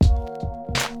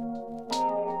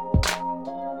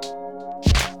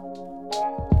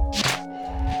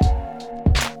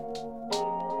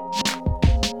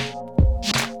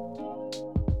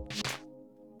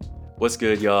What's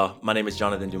good, y'all? My name is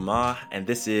Jonathan Dumas, and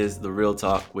this is the Real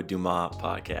Talk with Dumas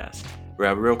podcast. We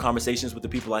have real conversations with the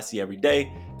people I see every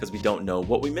day because we don't know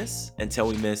what we miss until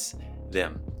we miss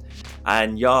them.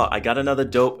 And y'all, I got another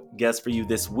dope guest for you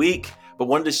this week, but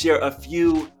wanted to share a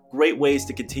few great ways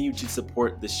to continue to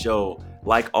support the show.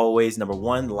 Like always, number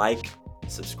one, like,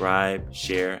 subscribe,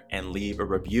 share, and leave a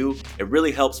review. It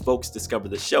really helps folks discover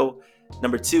the show.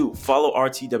 Number two, follow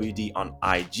RTWD on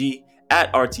IG at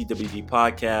RTWD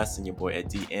Podcast and your boy at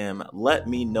DM. Let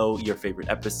me know your favorite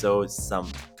episodes,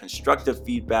 some constructive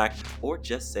feedback, or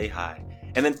just say hi.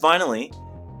 And then finally,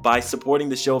 by supporting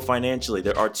the show financially,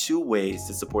 there are two ways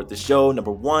to support the show.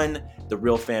 Number one, the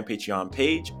Real Fan Patreon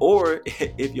page, or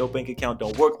if your bank account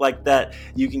don't work like that,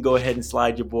 you can go ahead and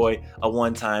slide your boy a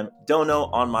one-time dono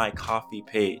on my Ko-fi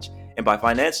page. And by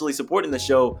financially supporting the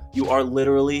show, you are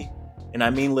literally, and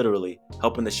I mean literally,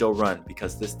 helping the show run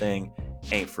because this thing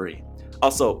ain't free.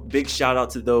 Also, big shout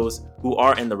out to those who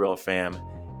are in the Real Fam.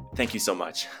 Thank you so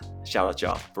much. Shout out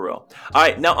y'all, for real. All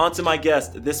right, now on to my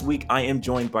guest. This week, I am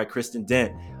joined by Kristen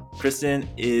Dent. Kristen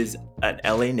is an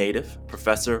LA native,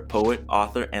 professor, poet,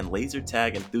 author, and laser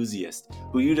tag enthusiast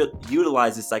who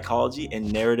utilizes psychology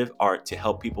and narrative art to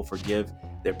help people forgive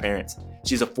their parents.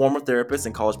 She's a former therapist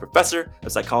and college professor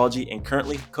of psychology and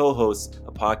currently co-hosts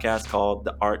a podcast called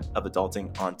The Art of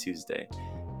Adulting on Tuesday.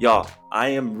 Y'all, I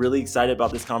am really excited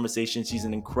about this conversation. She's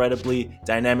an incredibly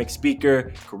dynamic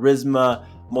speaker, charisma,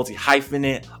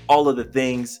 multi-hyphenate, all of the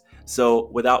things.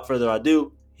 So without further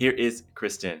ado, here is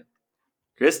Kristen.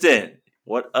 Kristen,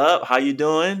 what up? How you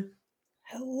doing?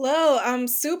 Hello, I'm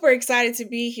super excited to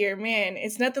be here, man.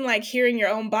 It's nothing like hearing your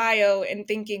own bio and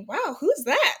thinking, wow, who's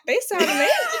that? They sound amazing.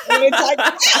 And it's like,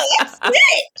 wow, that's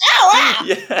great. Oh, wow.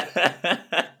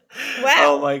 Yeah. Wow.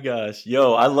 Oh my gosh.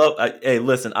 Yo, hey,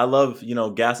 listen, I love,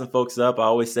 gassing folks up. I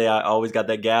always say I always got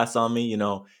that gas on me.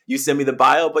 You send me the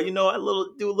bio, but I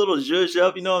do a little zhuzh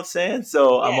up, you know what I'm saying?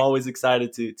 So I'm Yeah, always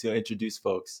excited to introduce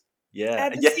folks. Yeah.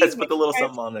 add the Yes, seasoning. put the little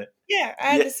something on it.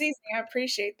 Add Yeah. the seasoning. I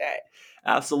appreciate that.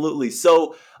 Absolutely.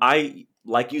 So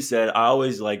like you said, I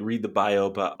always like read the bio,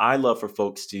 but I love for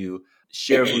folks to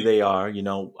share who they are.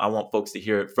 I want folks to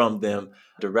hear it from them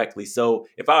directly. So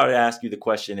if I were to ask you the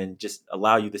question and just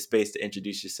allow you the space to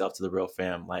introduce yourself to the real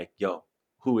fam, like, yo,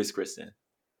 who is Kristen?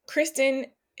 Kristen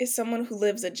is someone who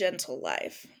lives a gentle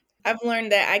life. I've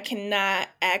learned that I cannot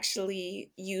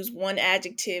actually use one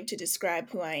adjective to describe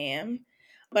who I am,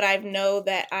 but I know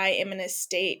that I am in a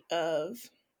state of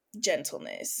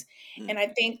gentleness. And I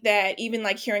think that even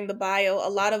like hearing the bio,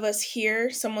 a lot of us hear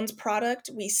someone's product,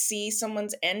 we see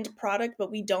someone's end product,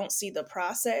 but we don't see the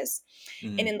process.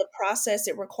 And in the process,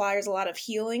 it requires a lot of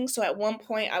healing. So at one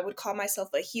point, I would call myself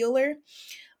a healer,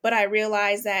 but I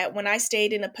realized that when I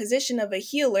stayed in a position of a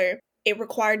healer, it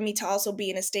required me to also be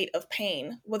in a state of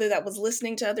pain, whether that was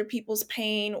listening to other people's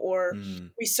pain or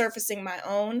resurfacing my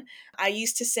own. I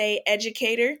used to say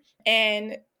educator,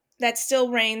 and that still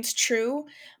reigns true,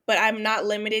 but I'm not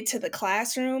limited to the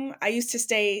classroom. I used to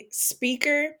say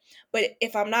speaker, but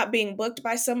if I'm not being booked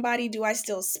by somebody, do I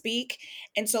still speak?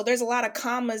 And so there's a lot of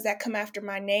commas that come after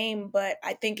my name, but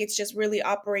I think it's just really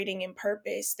operating in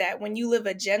purpose that when you live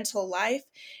a gentle life,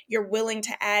 you're willing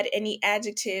to add any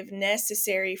adjective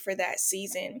necessary for that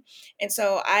season. And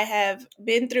so I have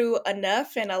been through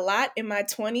enough and a lot in my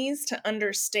 20s to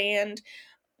understand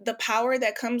the power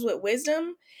that comes with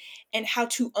wisdom and how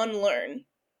to unlearn.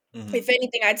 If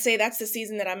anything, I'd say that's the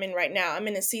season that I'm in right now. I'm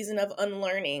in a season of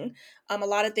unlearning. A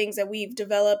lot of things that we've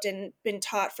developed and been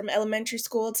taught from elementary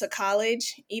school to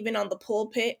college, even on the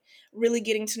pulpit, really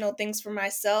getting to know things for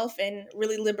myself and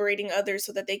really liberating others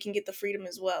so that they can get the freedom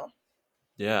as well.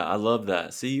 Yeah, I love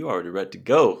that. See, you already ready to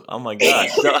go. Oh my gosh.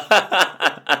 So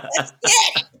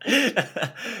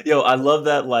yo, I love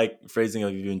that like phrasing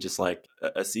of even just like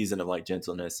a season of like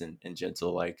gentleness and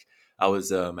gentle. Like I was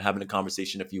having a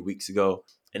conversation a few weeks ago,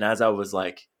 and as I was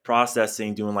like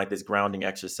processing, doing like this grounding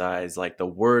exercise, like the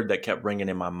word that kept ringing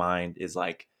in my mind is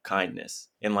like kindness.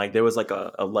 And like there was like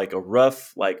a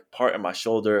rough like part in my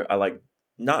shoulder. I like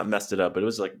not messed it up, but it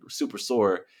was like super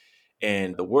sore.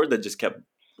 And the word that just kept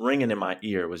ringing in my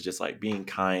ear was just like being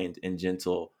kind and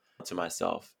gentle to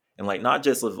myself. And like not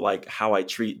just with like how I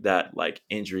treat that like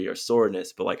injury or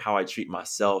soreness, but like how I treat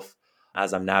myself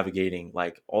as I'm navigating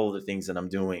like all of the things that I'm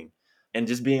doing and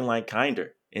just being like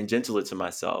kinder and gentler to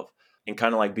myself and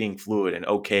kind of like being fluid and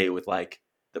okay with like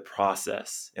the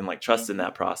process and like trusting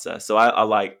that process. So I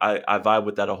vibe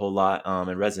with that a whole lot and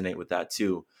resonate with that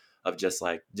too of just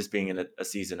being in a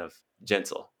season of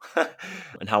gentle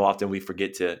and how often we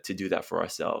forget to do that for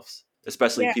ourselves,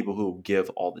 especially Yeah. people who give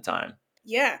all the time.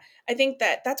 Yeah, I think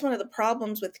that that's one of the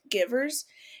problems with givers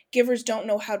givers don't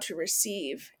know how to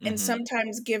receive. And Mm-hmm.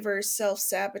 sometimes givers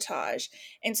self-sabotage.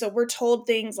 And so we're told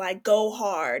things like go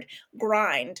hard,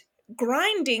 grind.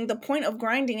 Grinding, the point of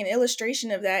grinding, an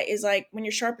illustration of that is like when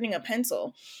you're sharpening a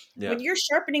pencil. Yeah. When you're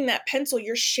sharpening that pencil,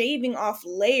 you're shaving off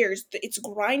layers. It's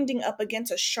grinding up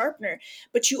against a sharpener,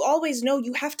 but you always know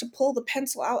you have to pull the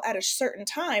pencil out at a certain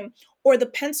time, or the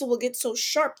pencil will get so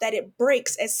sharp that it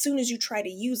breaks as soon as you try to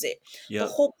use it. The Yep.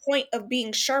 whole point of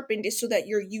being sharpened is so that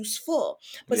you're useful.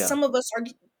 But Yeah. some of us are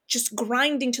just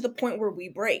grinding to the point where we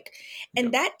break. And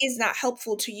Yep. that is not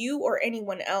helpful to you or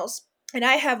anyone else. And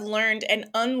I have learned and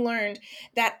unlearned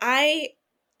that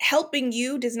helping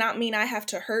you does not mean I have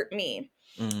to hurt me.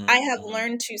 Mm-hmm. I have Mm-hmm.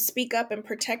 learned to speak up and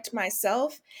protect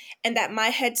myself, and that my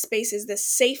headspace is the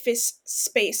safest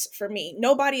space for me.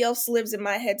 Nobody else lives in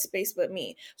my headspace but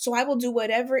me. So I will do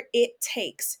whatever it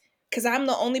takes, because I'm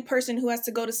the only person who has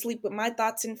to go to sleep with my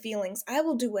thoughts and feelings. I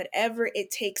will do whatever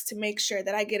it takes to make sure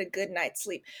that I get a good night's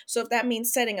sleep. So if that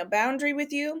means setting a boundary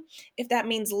with you, if that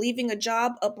means leaving a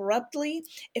job abruptly,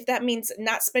 if that means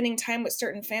not spending time with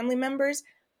certain family members,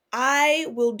 I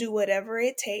will do whatever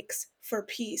it takes for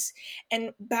peace.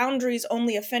 And boundaries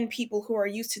only offend people who are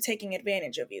used to taking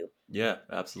advantage of you. Yeah,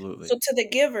 absolutely. So, to the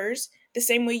givers, the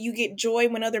same way you get joy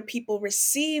when other people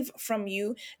receive from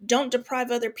you, don't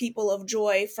deprive other people of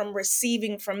joy from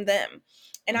receiving from them.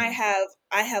 And Mm-hmm.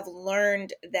 I have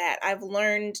learned that. I've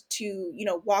learned to,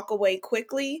 walk away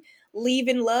quickly, leave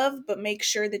in love, but make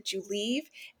sure that you leave.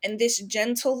 And this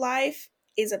gentle life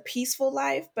is a peaceful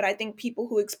life, but I think people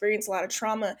who experience a lot of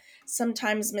trauma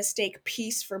sometimes mistake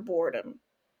peace for boredom.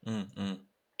 Mm-hmm.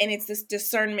 And it's this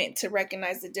discernment to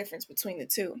recognize the difference between the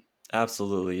two.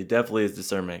 Absolutely. It definitely is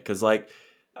discernment. Cause like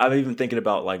I'm even thinking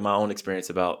about like my own experience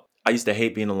about I used to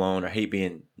hate being alone or hate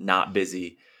being not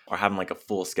busy or having like a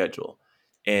full schedule.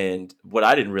 And what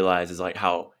I didn't realize is like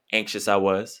how anxious I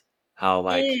was, how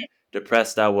like Mm,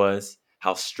 depressed I was,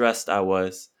 how stressed I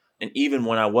was. And even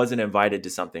when I wasn't invited to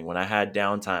something, when I had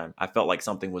downtime, I felt like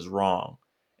something was wrong.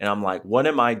 And I'm like, what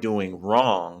am I doing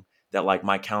wrong that like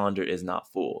my calendar is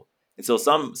not full? And so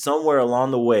somewhere along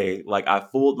the way, like I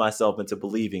fooled myself into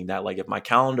believing that like if my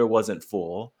calendar wasn't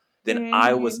full, then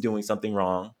I was mhm. doing something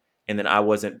wrong and then I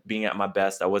wasn't being at my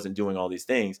best, I wasn't doing all these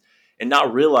things and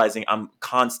not realizing I'm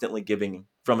constantly giving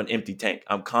from an empty tank.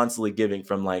 I'm constantly giving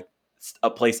from like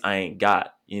a place I ain't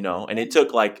got, you know. And it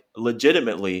took like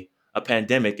legitimately a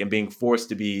pandemic and being forced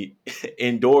to be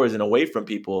indoors and away from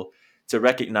people to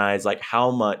recognize like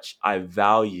how much I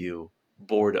value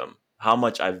boredom, how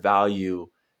much I value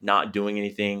not doing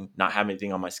anything, not having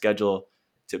anything on my schedule,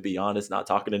 to be honest, not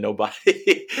talking to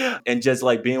nobody, and just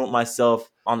like being with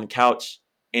myself on the couch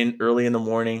in early in the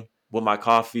morning with my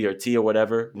coffee or tea or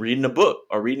whatever, reading a book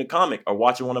or reading a comic or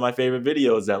watching one of my favorite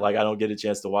videos that like I don't get a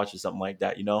chance to watch or something like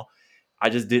that, you know? I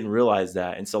just didn't realize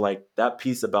that. And so like that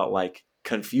piece about like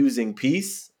confusing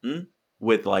peace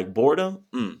with like boredom,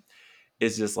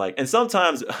 it's just like, and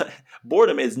sometimes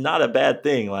boredom is not a bad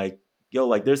thing. Like, yo,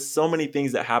 like there's so many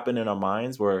things that happen in our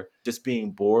minds where just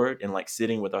being bored and like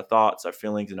sitting with our thoughts, our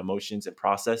feelings and emotions and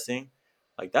processing,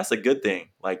 like that's a good thing.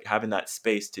 Like having that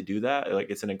space to do that, like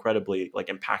it's an incredibly like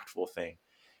impactful thing.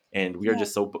 And we are Yeah,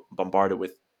 just so bombarded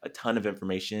with a ton of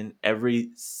information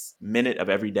every minute of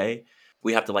every day.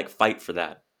 We have to like fight for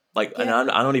that. Like, and yeah.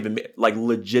 I don't even like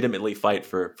legitimately fight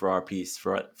for our peace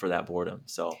for that boredom.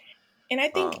 So, And I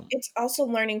think um, it's also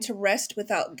learning to rest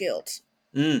without guilt.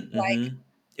 Like, mm-hmm.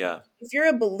 Yeah. if you're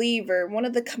a believer, one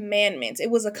of the commandments, it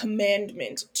was a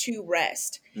commandment to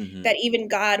rest. Mm-hmm. That even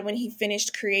God, when he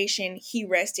finished creation, he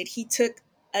rested. He took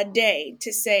a day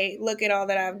to say, look at all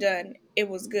that I've done. It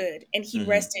was good. And he Mm-hmm.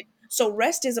 rested. So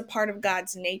rest is a part of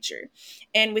God's nature.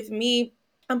 And with me,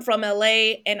 I'm from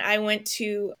LA and I went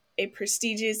to a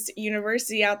prestigious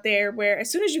university out there where as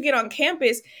soon as you get on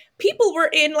campus, people were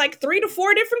in like 3 to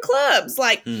 4 different clubs.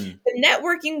 Like Mm. the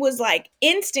networking was like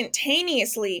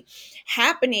instantaneously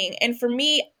happening. And for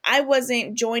me, I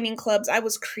wasn't joining clubs, I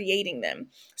was creating them.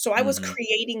 So I was Mm-hmm.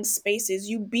 creating spaces.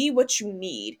 You be what you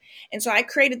need. And so I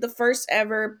created the first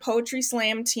ever poetry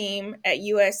slam team at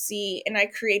USC, and I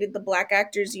created the Black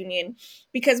Actors Union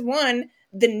because one,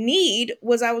 the need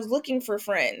was I was looking for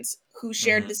friends who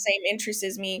shared Mm-hmm. the same interests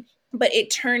as me, but it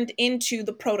turned into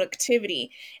the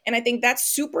productivity. And I think that's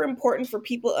super important for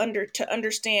people to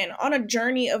understand on a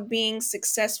journey of being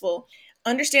successful.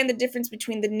 Understand the difference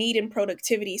between the need and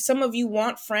productivity. Some of you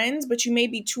want friends, but you may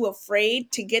be too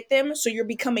afraid to get them. So you're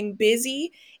becoming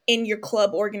busy in your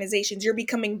club organizations. You're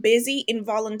becoming busy in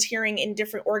volunteering in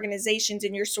different organizations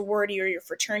in your sorority or your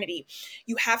fraternity.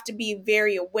 You have to be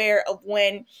very aware of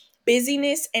when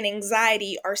busyness and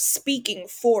anxiety are speaking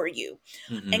for you.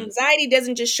 Mm-hmm. Anxiety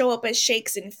doesn't just show up as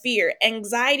shakes and fear.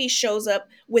 Anxiety shows up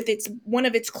with its one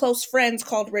of its close friends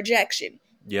called rejection.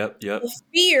 Yep. Yep. The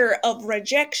fear of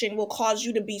rejection will cause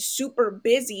you to be super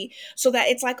busy so that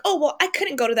it's like, oh, well, I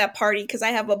couldn't go to that party because I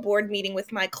have a board meeting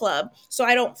with my club. So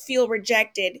I don't feel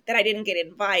rejected that I didn't get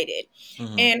invited.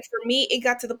 Mm-hmm. And for me, it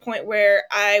got to the point where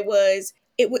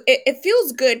it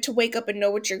feels good to wake up and know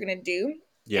what you're going to do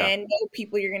Yeah. and know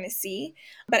people you're going to see.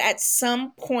 But at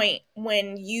some point,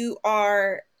 when you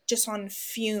are just on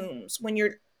fumes, when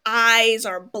your eyes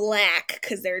are black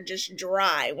because they're just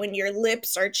dry, when your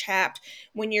lips are chapped,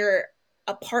 when your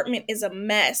apartment is a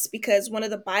mess, because one of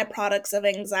the byproducts of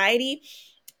anxiety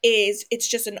is it's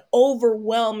just an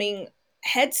overwhelming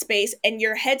headspace, and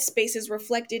your headspace is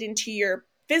reflected into your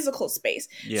physical space.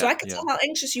 So Yeah. I could Yeah. tell how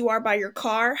anxious you are by your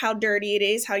car, how dirty it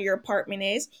is, how your apartment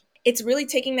is. It's really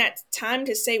taking that time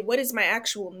to say, what is my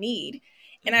actual need?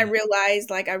 And I Mm-hmm. realized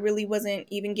like I really wasn't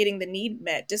even getting the need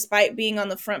met, despite being on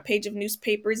the front page of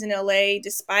newspapers in LA,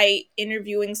 despite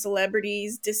interviewing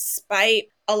celebrities, despite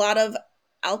a lot of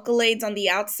accolades on the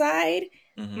outside.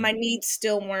 Mm-hmm. My needs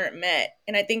still weren't met.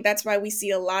 And I think that's why we see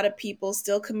a lot of people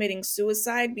still committing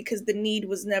suicide, because the need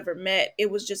was never met. It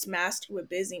was just masked with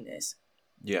busyness.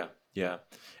 Yeah, yeah.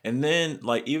 And then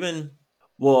like even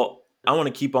well, I want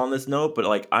to keep on this note, but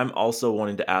like I'm also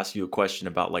wanting to ask you a question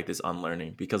about like this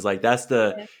unlearning because like that's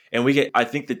the Yeah. and we get I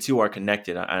think the two are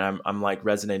connected and I'm like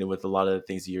resonating with a lot of the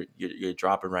things you're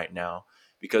dropping right now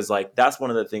because like that's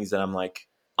one of the things that I'm like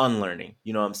unlearning,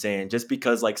 you know what I'm saying? Just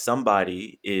because like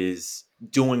somebody is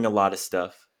doing a lot of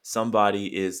stuff, somebody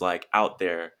is like out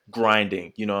there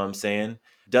grinding, you know what I'm saying?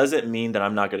 Doesn't mean that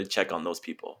I'm not going to check on those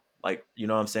people. Like, you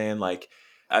know what I'm saying? Like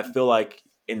I feel like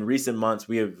in recent months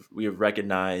we have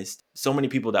recognized so many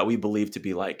people that we believe to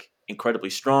be like incredibly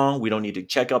strong. We don't need to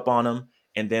check up on them.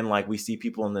 And then like we see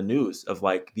people in the news of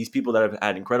like these people that have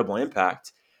had incredible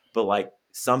impact, but like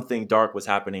something dark was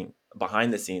happening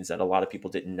behind the scenes that a lot of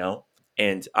people didn't know.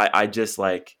 And I just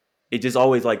like it just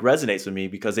always like resonates with me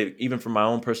because even from my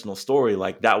own personal story,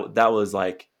 like that was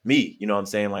like me, you know what I'm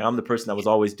saying? Like I'm the person that was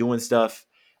always doing stuff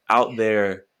out Yeah.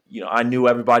 there. You know, I knew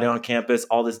everybody on campus,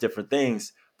 all these different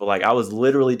things, but like I was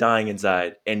literally dying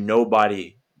inside and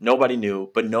nobody knew,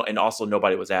 but no and also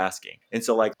nobody was asking. And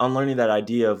so like unlearning that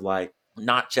idea of like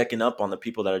not checking up on the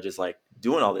people that are just like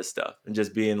doing all this stuff and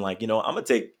just being like, you know, I'm gonna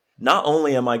take not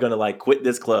only am I gonna like quit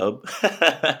this club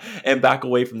and back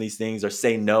away from these things or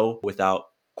say no without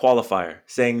qualifier,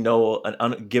 saying no,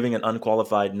 giving an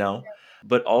unqualified no,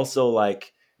 but also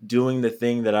like doing the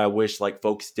thing that I wish like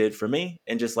folks did for me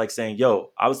and just like saying,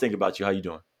 yo, I was thinking about you. How you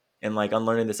doing? And like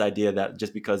unlearning this idea that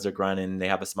just because they're grinding and they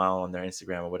have a smile on their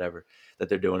Instagram or whatever, that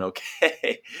they're doing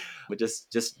okay. But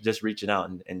just reaching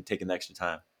out and taking the extra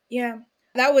time. Yeah.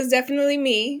 That was definitely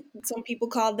me. Some people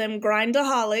call them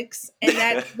grindaholics, and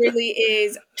that really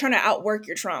is trying to outwork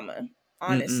your trauma,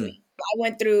 honestly. Mm-mm. I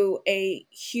went through a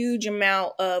huge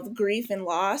amount of grief and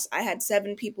loss. I had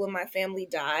 7 people in my family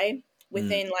die Mm.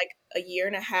 within like a year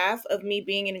and a half of me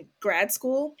being in grad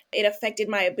school. It affected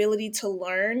my ability to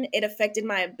learn. It affected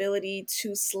my ability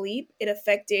to sleep. It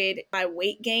affected my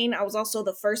weight gain. I was also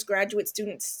the first graduate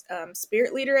student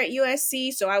spirit leader at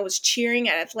USC. So I was cheering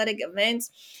at athletic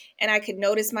events, and I could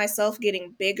notice myself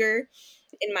getting bigger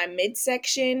in my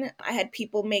midsection. I had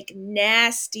people make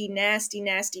nasty, nasty,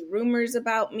 nasty rumors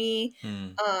about me,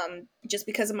 Mm. just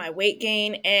because of my weight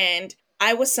gain. And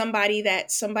I was somebody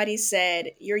that somebody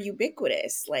said, you're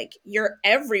ubiquitous. Like, you're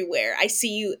everywhere. I see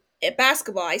you at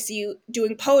basketball. I see you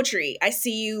doing poetry. I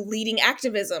see you leading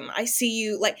activism. I see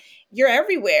you, like, you're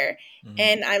everywhere. Mm.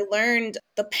 And I learned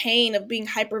the pain of being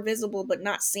hyper visible but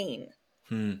not seen.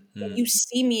 Mm. Mm. You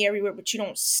see me everywhere, but you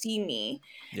don't see me.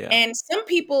 Yeah, And some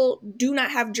people do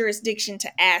not have jurisdiction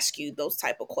to ask you those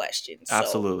type of questions. So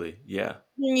absolutely. Yeah.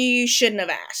 you shouldn't have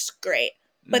asked. Great.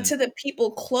 But Mm. to the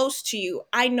people close to you,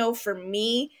 I know for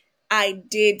me, I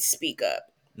did speak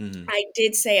up. Mm. I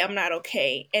did say I'm not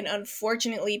okay. And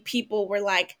unfortunately, people were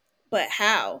like, but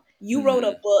how? You wrote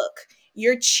a Mm. book.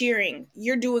 You're cheering.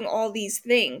 You're doing all these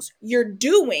things. You're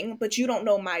doing, but you don't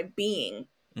know my being.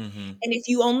 Mm-hmm. And if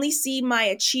you only see my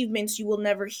achievements, you will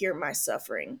never hear my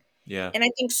suffering. Yeah. And I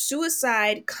think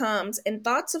suicide comes and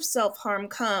thoughts of self harm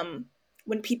come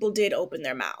when people did open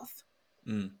their mouth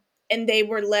Mm. and they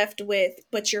were left with,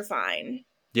 but you're fine.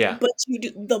 Yeah. But you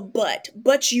do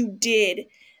but you did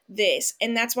this.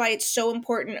 And that's why it's so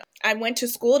important. I went to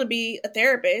school to be a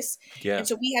therapist. Yeah. And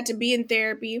so we had to be in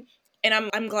therapy. And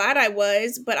I'm glad I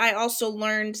was, but I also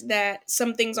learned that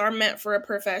some things are meant for a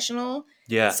professional,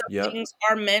 Yeah. some Yep. things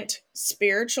are meant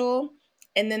spiritual,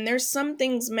 and then there's some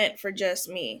things meant for just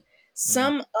me.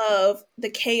 Some of the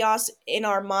chaos in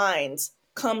our minds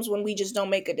comes when we just don't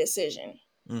make a decision.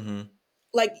 Mm-hmm.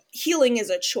 Like, healing is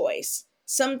a choice.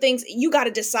 Some things you got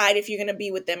to decide if you're going to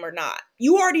be with them or not.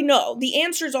 You already know. The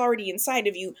answer's already inside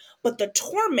of you, but the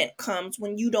torment comes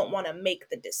when you don't want to make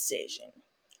the decision.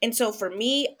 And so for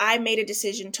me, I made a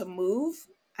decision to move.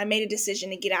 I made a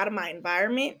decision to get out of my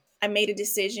environment. I made a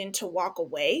decision to walk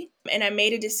away. And I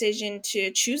made a decision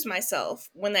to choose myself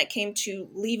when that came to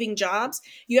leaving jobs.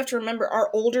 You have to remember, our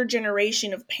older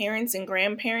generation of parents and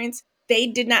grandparents, they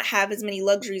did not have as many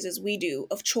luxuries as we do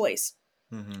of choice.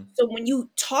 Mm-hmm. So when you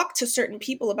talk to certain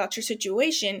people about your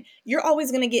situation, you're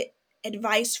always going to get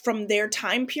advice from their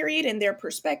time period and their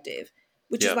perspective,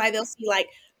 which is Yep. why they'll see like,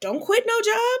 don't quit no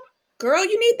job. Girl,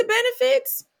 you need the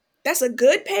benefits. That's a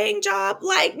good paying job.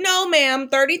 Like, no, ma'am,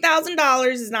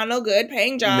 $30,000 is not no good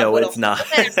paying job No, with it's a not.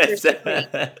 master's degree.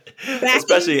 Back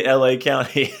Especially in LA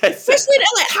County. especially in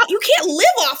LA, how you can't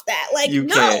live off that. Like, You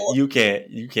no.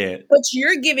 can't. But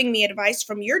you're giving me advice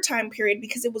from your time period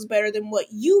because it was better than what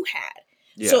you had.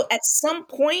 Yeah. So at some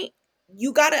point,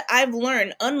 I've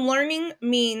learned unlearning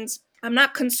means I'm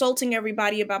not consulting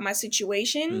everybody about my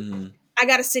situation. Mm-hmm. I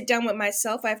got to sit down with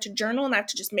myself. I have to journal and I have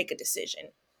to just make a decision.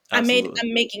 I'm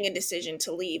Absolutely. making a decision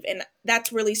to leave. And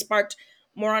that's really sparked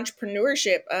more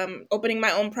entrepreneurship, opening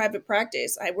my own private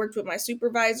practice. I worked with my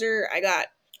supervisor. I got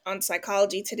on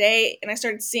Psychology Today and I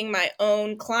started seeing my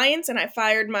own clients and I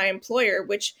fired my employer,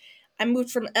 which I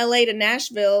moved from LA to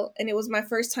Nashville and it was my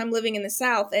first time living in the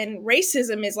South, and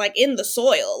racism is like in the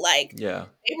soil. Like, Yeah.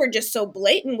 they were just so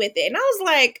blatant with it. And I was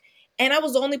like, and I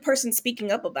was the only person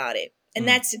speaking up about it. And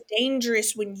that's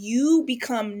dangerous when you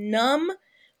become numb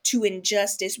to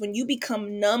injustice, when you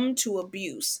become numb to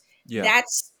abuse. Yeah.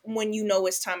 That's when you know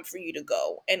it's time for you to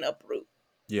go and uproot.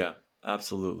 Yeah.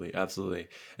 Absolutely. Absolutely.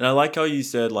 And I like how you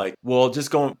said, like, well,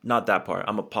 just going, not that part.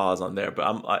 I'm a pause on there, but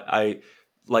I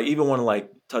like even want to like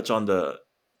touch on the,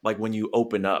 like when you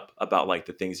open up about like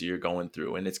the things that you're going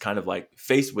through, and it's kind of like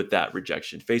faced with that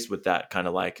rejection, faced with that kind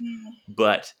of like,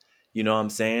 but you know what I'm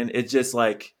saying? It's just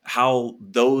like how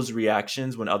those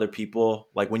reactions when other people,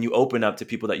 like when you open up to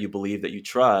people that you believe that you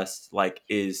trust, like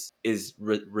is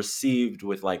received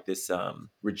with like this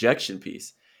rejection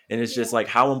piece. And it's just like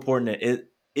how important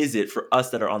is it for us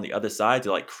that are on the other side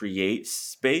to like create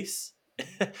space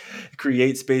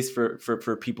create space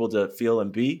for people to feel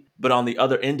and be. But on the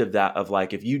other end of that, of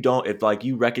like if like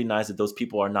you recognize that those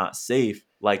people are not safe,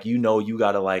 like you know you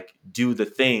got to like do the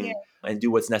thing and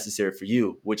do what's necessary for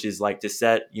you, which is like to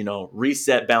set, you know,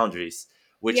 reset boundaries,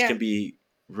 which can be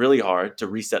really hard to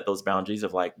reset those boundaries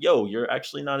of like, yo, you're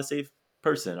actually not a safe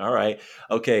person. All right.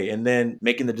 Okay. And then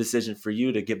making the decision for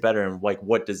you to get better, and like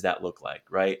what does that look like?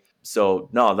 Right. So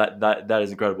no, that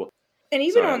is incredible. And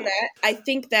even on that, I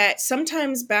think that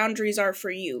sometimes boundaries are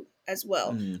for you as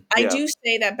well. I do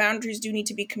say that boundaries do need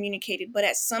to be communicated, but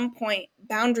at some point,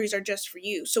 boundaries are just for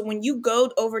you. So when you go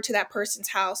over to that person's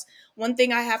house, one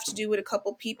thing I have to do with a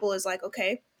couple people is like,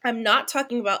 okay, I'm not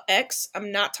talking about X,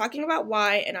 I'm not talking about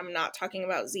Y, and I'm not talking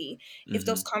about Z. If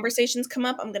those conversations come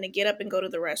up, I'm going to get up and go to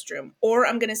the restroom. Or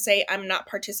I'm going to say, I'm not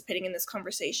participating in this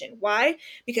conversation. Why?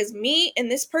 Because me and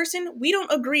this person, we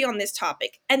don't agree on this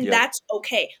topic. And that's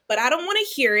okay. But I don't want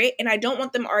to hear it, and I don't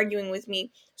want them arguing with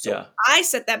me. So I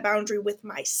set that boundary with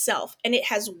myself, and it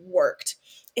has worked.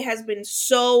 It has been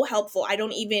so helpful. I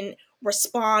don't even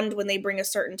respond when they bring a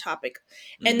certain topic.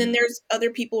 And then there's other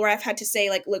people where I've had to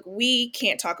say, like, look, we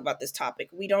can't talk about this topic.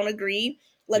 We don't agree.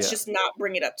 Let's just not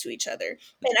bring it up to each other.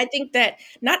 And I think that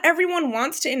not everyone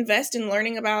wants to invest in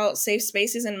learning about safe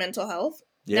spaces and mental health.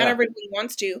 Not everybody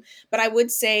wants to, but I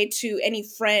would say to any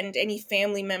friend, any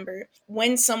family member,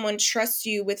 when someone trusts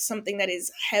you with something that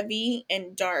is heavy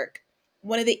and dark,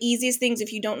 one of the easiest things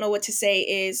if you don't know what to say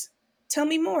is, tell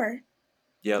me more.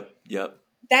 Yep.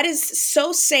 That is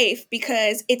so safe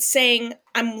because it's saying,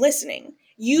 I'm listening.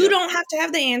 You don't have to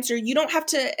have the answer. You don't have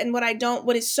to. And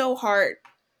what is so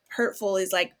hurtful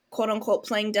is like, quote unquote,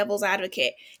 playing devil's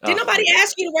advocate. Did nobody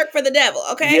ask you to work for the devil?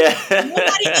 Okay.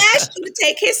 Nobody asked you to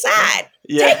take his side.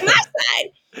 Take my side.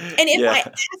 And if I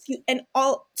ask you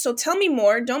so tell me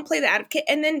more, don't play the advocate,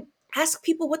 and then ask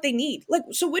people what they need. Like,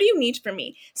 so what do you need from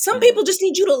me? Some people just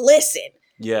need you to listen.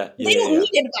 They don't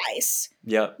need advice.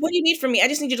 What do you need from me? I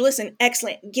just need you to listen.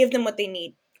 Excellent. Give them what they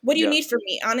need. What do you need from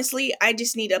me? Honestly, I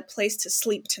just need a place to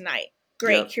sleep tonight.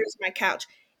 Great. Here's my couch.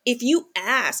 If you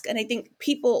ask, and I think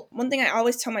one thing I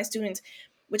always tell my students,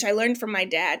 which I learned from my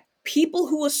dad, people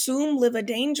who assume live a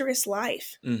dangerous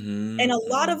life. And a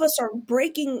lot of us are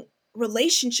breaking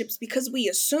relationships because we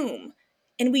assume.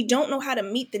 And we don't know how to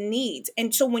meet the needs.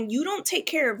 And so when you don't take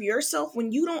care of yourself,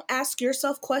 when you don't ask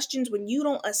yourself questions, when you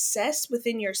don't assess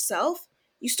within yourself,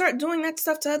 you start doing that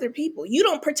stuff to other people. You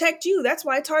don't protect you. That's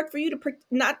why it's hard for you to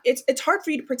it's hard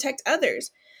for you to protect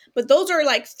others. But those are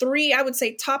like three, I would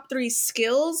say, top three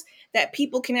skills that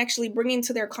people can actually bring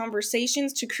into their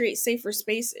conversations to create safer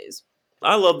spaces.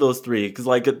 I love those three because,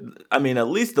 like, I mean, at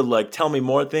least the like tell me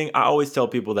more thing. I always tell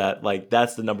people that like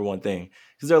that's the number one thing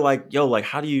because they're like, "Yo, like,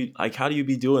 how do you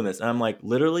be doing this?" And I'm like,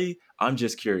 literally, I'm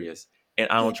just curious, and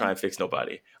I don't Yeah. try and fix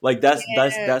nobody. Like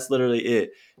that's literally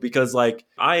it. Because like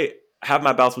I have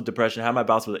my bouts with depression, have my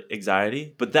bouts with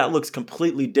anxiety, but that looks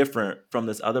completely different from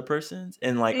this other person's,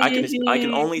 and like I can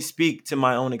Mhm. only speak to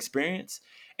my own experience,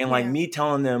 and like Yeah. me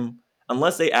telling them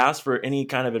unless they ask for any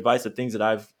kind of advice of things that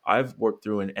I've worked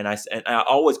through and I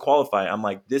always qualify. I'm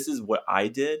like, this is what I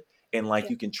did, and like Yeah.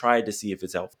 you can try to see if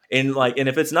it's helpful. And like, and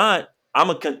if it's not,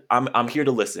 I'm here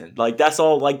to listen. Like that's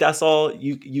all. Like that's all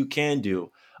you can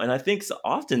do. And I think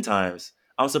oftentimes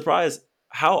I'm surprised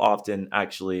how often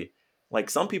actually like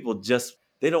some people just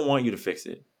they don't want you to fix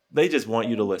it. They just want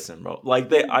you to listen, bro.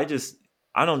 Like Yeah.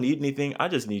 I don't need anything. I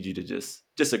just need you to just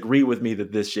agree with me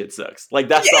that this shit sucks. Like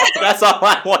that's all. Yeah. That's all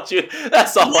I want you.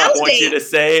 That's all I want you Validate. to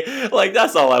say. Like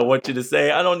that's all I want you to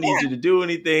say. I don't need Yeah. you to do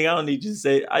anything. I don't need you to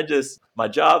say. My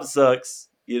job sucks.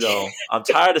 I'm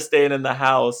tired of staying in the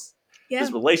house. Yeah.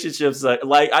 This relationship sucks.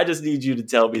 Like I just need you to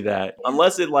tell me that.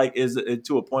 Unless it like is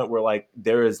to a point where like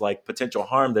there is like potential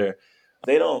harm there.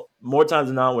 They don't. More times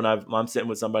than not, when I'm sitting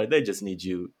with somebody, they just need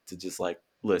you to just like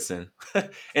listen. And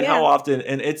Yeah. how often,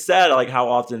 and it's sad, like how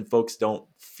often folks don't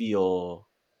feel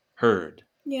heard.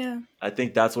 Yeah. I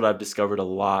think that's what I've discovered a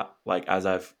lot, like as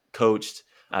I've coached,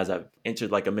 as I've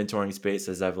entered like a mentoring space,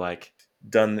 as I've like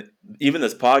done even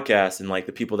this podcast, and like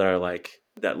the people that are like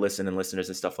that listen and listeners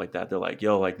and stuff like that, they're like,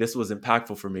 yo, like this was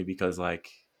impactful for me because like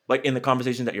in the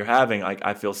conversation that you're having, like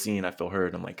I feel seen, I feel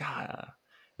heard. I'm like,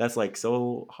 that's like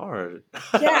so hard.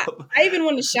 Yeah. I even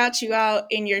want to shout you out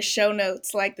in your show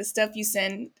notes, like the stuff you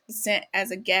sent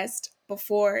as a guest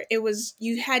before. It was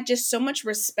you had just so much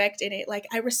respect in it. Like,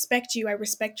 I respect you, I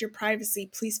respect your privacy.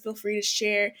 Please feel free to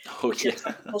share Oh what you're yeah.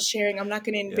 comfortable sharing. I'm not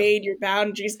gonna Yeah. invade your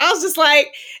boundaries. I was just like,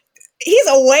 he's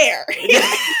aware.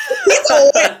 Yeah. He's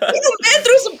aware. He's been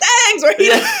through some things where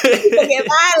people get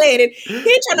violated. He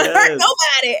ain't trying to hurt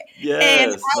nobody. And Yes. I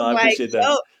No, was I like, appreciate that.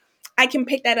 yo, I can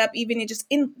pick that up even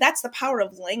in that's the power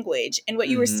of language. And what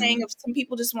you were saying, if some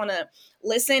people just want to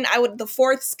listen, the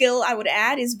fourth skill I would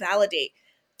add is validate.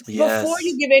 Before Yes.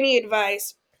 you give any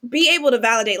advice, be able to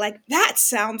validate, like, that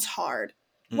sounds hard.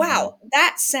 Wow,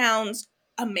 that sounds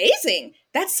amazing.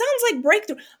 That sounds like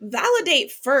breakthrough.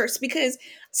 Validate first, because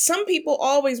some people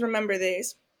always remember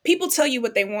this. People tell you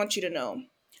what they want you to know.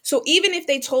 So even if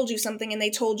they told you something and they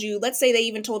told you, let's say they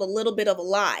even told a little bit of a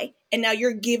lie, and now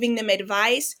you're giving them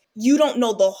advice, you don't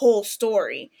know the whole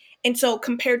story. And so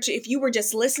compared to if you were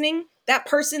just listening, that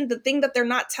person, the thing that they're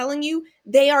not telling you,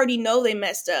 they already know they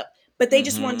messed up, but they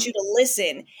just want you to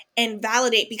listen and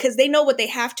validate because they know what they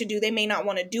have to do. They may not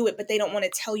want to do it, but they don't want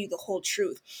to tell you the whole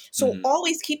truth. So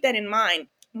always keep that in mind.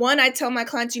 One, I tell my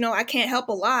clients, I can't help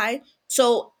a lie.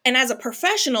 So, and as a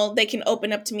professional, they can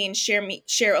open up to me and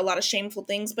share a lot of shameful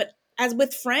things. But as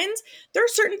with friends, there are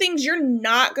certain things you're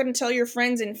not going to tell your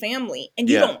friends and family, and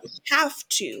you don't have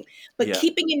to. But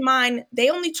keeping in mind, they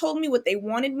only told me what they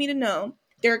wanted me to know.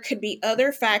 There could be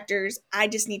other factors I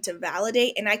just need to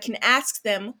validate, and I can ask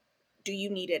them, do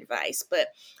you need advice? But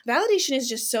validation is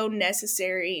just so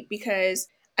necessary because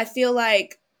I feel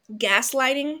like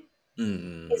gaslighting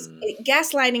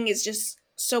is just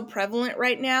so prevalent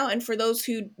right now. And for those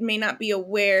who may not be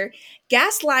aware,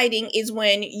 gaslighting is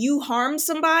when you harm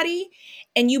somebody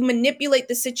and you manipulate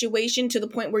the situation to the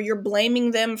point where you're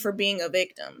blaming them for being a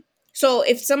victim. So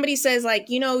if somebody says, like,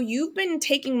 you've been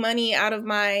taking money out of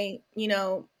my,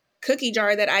 cookie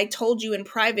jar that I told you in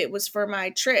private was for my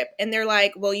trip. And they're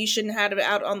like, well, you shouldn't have it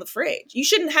out on the fridge. You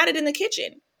shouldn't have it in the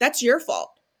kitchen. That's your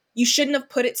fault. You shouldn't have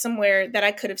put it somewhere that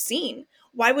I could have seen.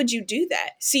 Why would you do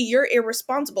that? See, you're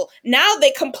irresponsible. Now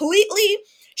they completely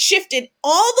shifted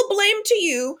all the blame to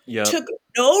you, took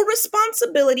no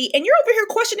responsibility, and you're over here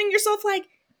questioning yourself like,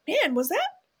 man, was that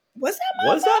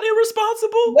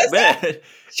irresponsible? Was Man. That?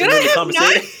 Should I have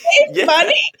not saved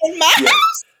money in my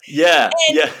house? Yeah.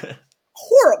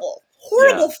 Horrible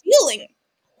feeling.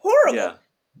 Horrible.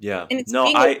 Yeah. And it's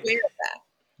being aware of that.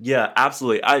 Yeah,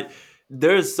 absolutely.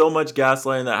 There's so much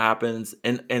gaslighting that happens,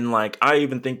 and like I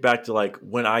even think back to like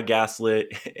when I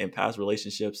gaslit in past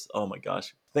relationships. Oh my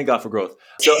gosh, thank God for growth.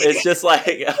 So it's just like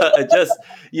there's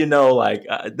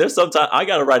sometimes I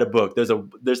gotta write a book.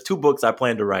 There's 2 books I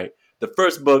plan to write, The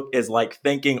first book is like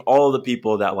thanking all of the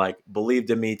people that like believed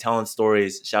in me, telling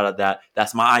stories. Shout out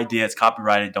that's my idea. It's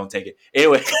copyrighted. Don't take it.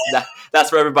 Anyway, that's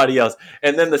for everybody else.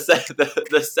 And then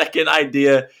the second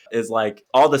idea is like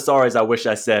all the sorries I wish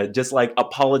I said, just like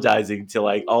apologizing to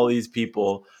like all these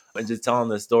people and just telling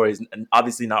the stories, and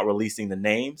obviously not releasing the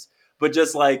names, but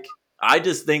just like I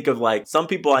just think of like some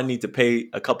people I need to pay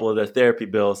a couple of their therapy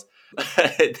bills.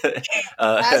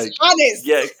 That's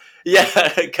Yeah, honest.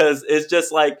 yeah, because it's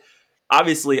just like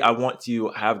obviously I want to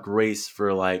have grace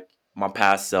for like my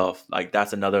past self. Like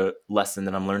that's another lesson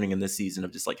that I'm learning in this season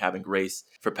of just like having grace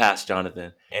for past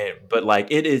Jonathan. And but like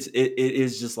it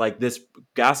is just like this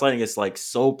gaslighting is like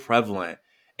so prevalent,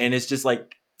 and it's just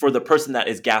like for the person that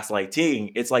is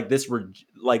gaslighting, it's like this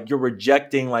like you're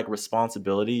rejecting like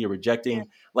responsibility, you're Yeah, rejecting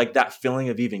like that feeling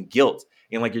of even guilt,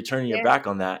 and like you're turning your yeah, back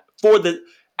on that for the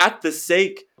at the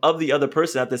sake of the other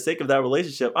person, at the sake of that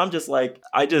relationship. I'm just like,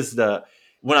 I just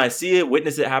when I see it,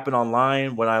 witness it happen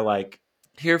online, when I like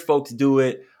hear folks do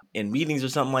it in meetings or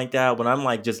something like that, when I'm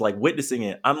like just like witnessing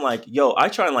it, I'm like, yo, I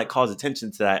try and like cause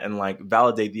attention to that and like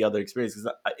validate the other experience,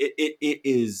 because it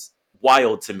is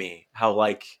wild to me how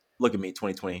like look at me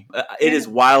 2020. It yeah. is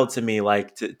wild to me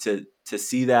like to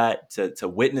see that, to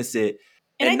witness it,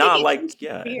 And and I think not it comes like from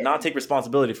yeah, fear. not take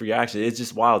responsibility for your actions. It's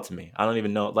just wild to me. I don't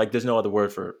even know, like there's no other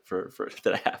word for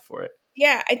that I have for it.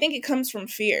 Yeah, I think it comes from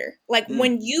fear. Like Mm,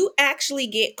 when you actually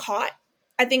get caught,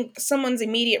 I think someone's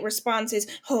immediate response is,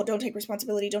 "Oh, don't take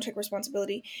responsibility, don't take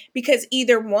responsibility." Because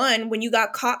either one, when you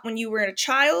got caught when you were a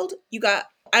child, you got,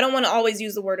 I don't want to always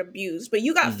use the word abused, but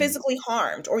you got mm-hmm, physically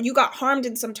harmed, or you got harmed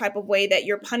in some type of way that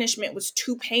your punishment was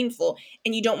too painful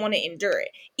and you don't want to endure it.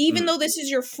 Even mm, though this is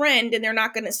your friend and they're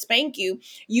not going to spank you,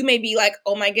 you may be like,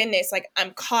 oh my goodness, like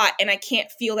I'm caught and I can't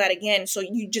feel that again. So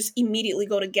you just immediately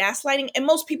go to gaslighting. And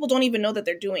most people don't even know that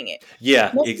they're doing it.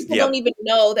 yeah, Most people don't yep, even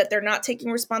know that they're not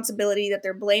taking responsibility, that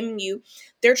they're blaming you.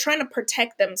 They're trying to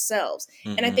protect themselves.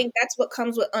 And I mm-hmm, think that's what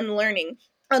comes with unlearning.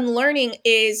 Unlearning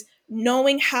is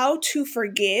knowing how to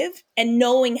forgive and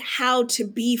knowing how to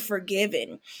be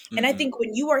forgiven. And I mm-hmm, think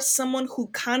when you are someone who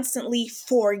constantly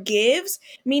forgives,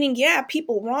 meaning, yeah,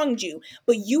 people wronged you,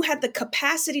 but you had the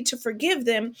capacity to forgive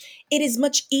them, it is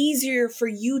much easier for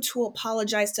you to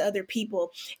apologize to other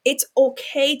people. It's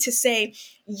okay to say,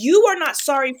 you are not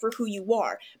sorry for who you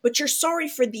are, but you're sorry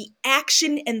for the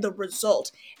action and the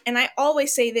result. And I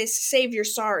always say this, save your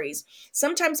sorries.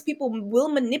 Sometimes people will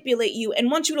manipulate you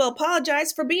and want you to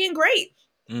apologize for being great.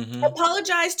 mm-hmm,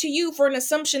 Apologize to you for an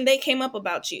assumption they came up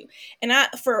about you. And I,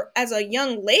 for as a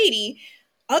young lady,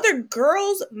 other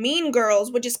girls, mean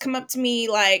girls, would just come up to me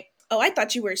like, "Oh, I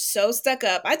thought you were so stuck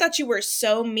up. I thought you were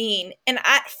so mean." And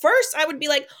at first, I would be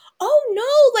like, "Oh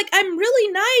no, like I'm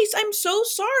really nice. I'm so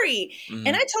sorry."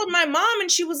 And mm-hmm, I told my mom,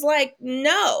 and she was like,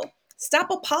 "No, stop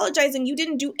apologizing. You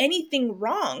didn't do anything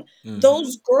wrong. mm-hmm,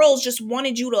 Those girls just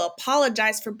wanted you to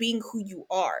apologize for being who you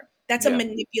are." That's a yeah,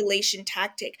 manipulation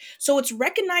tactic. So it's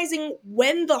recognizing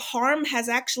when the harm has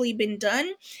actually been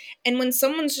done, and when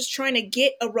someone's just trying to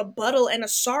get a rebuttal and a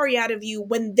sorry out of you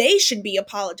when they should be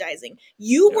apologizing.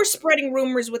 You yeah, were spreading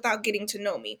rumors without getting to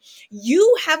know me.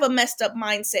 You have a messed up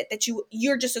mindset that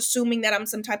you're just assuming that I'm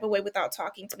some type of way without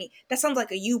talking to me. That sounds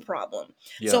like a you problem.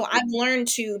 yeah, So I've learned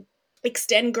to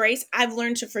extend grace. I've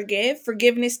learned to forgive.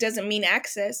 Forgiveness doesn't mean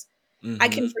access. I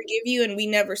can mm-hmm, forgive you and we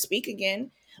never speak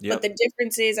again. But yep, the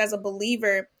difference is, as a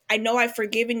believer, I know I've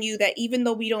forgiven you, that even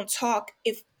though we don't talk,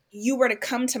 if you were to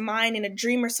come to mind in a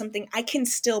dream or something, I can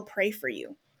still pray for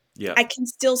you. I yep, can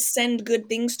still send good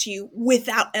things to you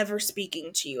without ever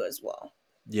speaking to you as well.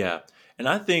 yeah. And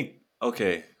I think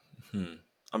okay, hmm,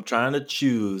 I'm trying to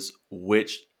choose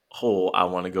which hole I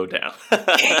want to go down.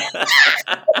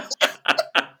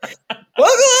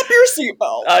 Buckle up your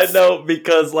I seatbelts. know,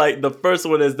 because like the first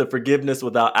one is the forgiveness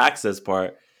without access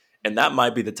part, and that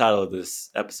might be the title of this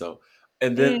episode.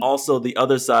 And then Mm, also the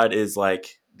other side is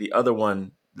like the other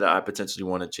one that I potentially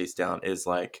want to chase down is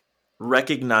like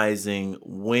recognizing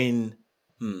when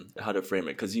how to frame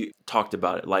it, because you talked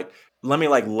about it. Like let me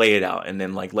like lay it out and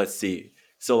then like let's see.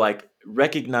 So like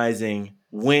recognizing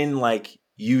when like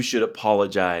you should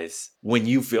apologize when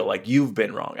you feel like you've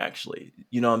been wrong actually.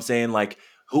 You know what I'm saying? Like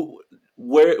who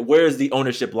where does the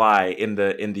ownership lie in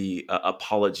the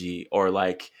apology or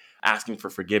like asking for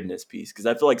forgiveness piece? Because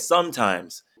I feel like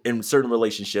sometimes in certain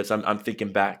relationships, I'm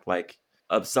thinking back like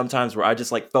of sometimes where I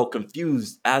just like felt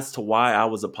confused as to why I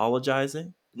was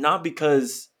apologizing, not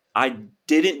because I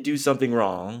didn't do something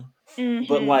wrong,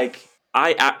 but mm-hmm. like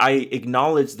I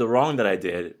acknowledge the wrong that I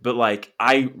did, but like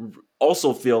I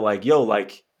also feel like yo,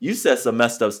 like you said some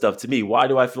messed up stuff to me. Why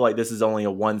do I feel like this is only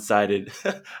a one-sided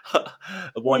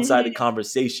a one-sided Hmm.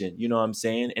 conversation? You know what I'm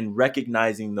saying? And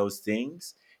recognizing those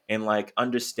things and like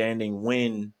understanding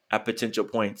when at potential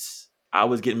points I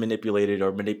was getting manipulated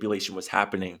or manipulation was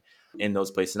happening in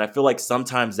those places. And I feel like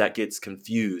sometimes that gets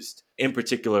confused, in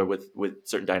particular with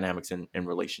certain dynamics in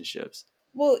relationships.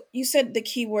 Well, you said the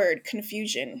key word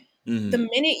confusion. The Mm,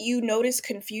 minute you notice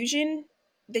confusion,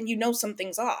 then you know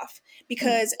something's off. mm,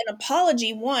 Because an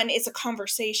apology, one, is a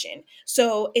conversation.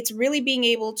 So it's really being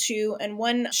able to, and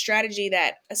one strategy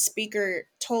that a speaker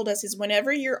told us is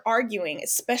whenever you're arguing,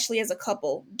 especially as a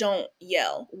couple, don't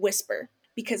yell, whisper.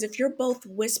 Because if you're both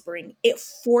whispering, it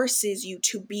forces you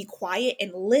to be quiet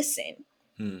and listen.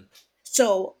 mm,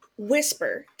 So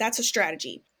whisper, that's a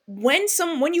strategy. When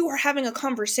you are having a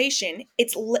conversation,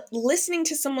 it's listening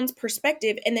to someone's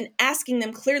perspective and then asking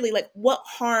them clearly, like, what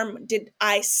harm did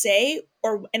I say,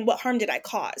 or and what harm did I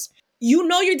cause? You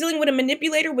know you're dealing with a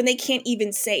manipulator when they can't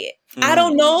even say it. I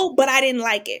don't mm. know, but I didn't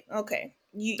like it. Okay.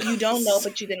 You don't know,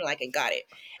 but you didn't like it. Got it.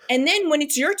 And then when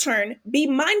it's your turn, be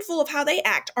mindful of how they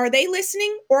act. Are they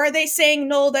listening, or are they saying,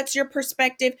 no, that's your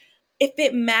perspective? If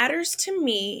it matters to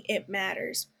me, it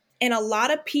matters. And a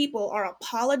lot of people are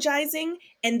apologizing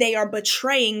and they are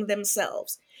betraying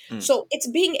themselves. Mm, So it's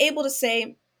being able to,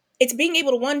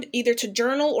 one, either to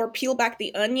journal or peel back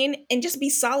the onion and just be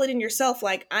solid in yourself.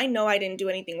 Like, I know I didn't do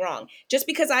anything wrong. Just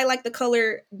because I like the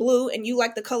color blue and you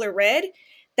like the color red,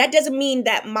 that doesn't mean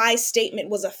that my statement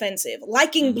was offensive.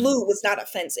 Liking mhm. blue was not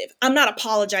offensive. I'm not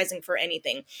apologizing for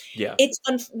anything. Yeah.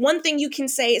 One thing you can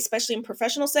say, especially in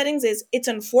professional settings, is it's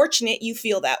unfortunate you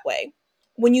feel that way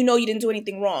when you know you didn't do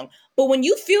anything wrong. But when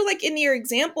you feel like in your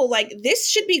example, like this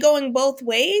should be going both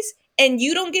ways and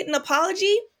you don't get an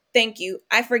apology, thank you.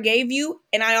 I forgave you.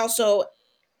 And I also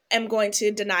am going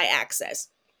to deny access.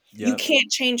 You Yep. can't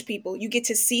change people. You get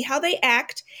to see how they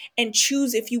act and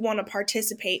choose if you want to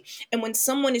participate. And when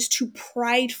someone is too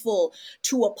prideful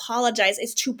to apologize,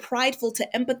 is too prideful to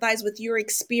empathize with your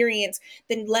experience,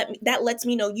 then that lets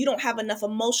me know you don't have enough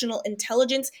emotional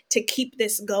intelligence to keep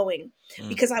this going. Mm,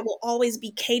 Because I will always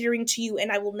be catering to you and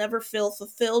I will never feel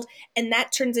fulfilled. And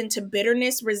that turns into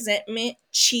bitterness, resentment,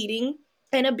 cheating,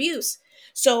 and abuse.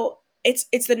 So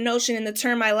it's the notion and the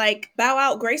term I like, bow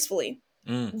out gracefully.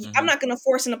 mm, I'm mhm. not going to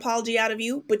force an apology out of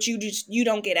you, but you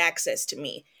don't get access to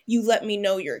me. You let me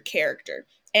know your character.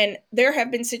 And there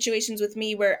have been situations with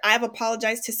me where I've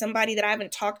apologized to somebody that I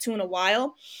haven't talked to in a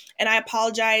while. And I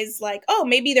apologize like, oh,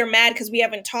 maybe they're mad because we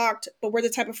haven't talked, but we're the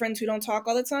type of friends who don't talk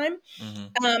all the time.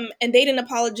 Mhm. And they didn't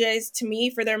apologize to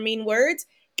me for their mean words.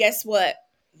 Guess what?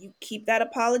 You keep that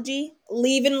apology,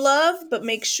 leave in love, but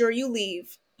make sure you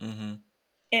leave. Mhm.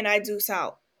 And I deuce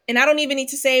out. And I don't even need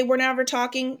to say we're never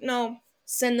talking. No,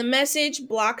 send the message,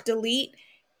 block, delete,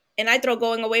 and I throw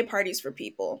going away parties for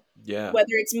people. Yeah. Whether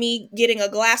it's me getting a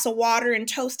glass of water and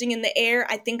toasting in the air,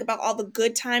 I think about all the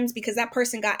good times because that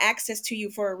person got access to you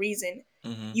for a reason.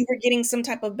 Mhm. You were getting some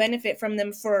type of benefit from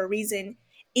them for a reason,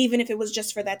 even if it was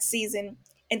just for that season.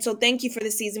 And so, thank you for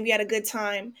the season. We had a good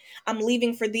time. I'm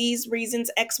leaving for these reasons,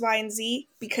 X, Y, and Z,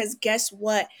 because guess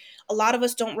what? A lot of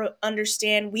us don't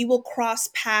understand. We will cross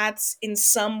paths in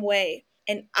some way.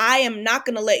 And I am not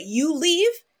going to let you leave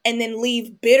and then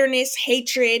leave bitterness,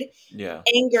 hatred, Yeah.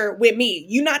 anger with me.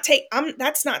 You not take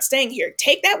that's not staying here.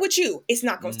 Take that with you. It's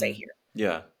not gonna stay Mhm. here.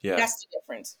 Yeah. Yeah. That's the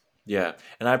difference. Yeah.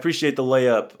 And I appreciate the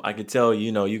layup. I can tell,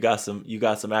 you got some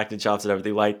acting chops and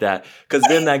everything like that. Cause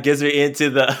then that gets me into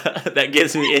the that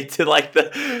gets me into like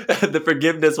the the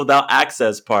forgiveness without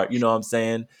access part. You know what I'm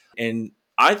saying? And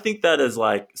I think that is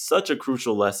like such a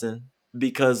crucial lesson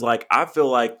because like I feel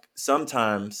like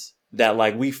sometimes that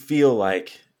like we feel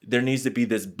like there needs to be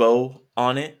this bow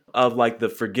on it of like the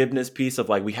forgiveness piece of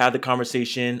like we had the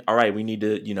conversation. All right, we need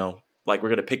to, like we're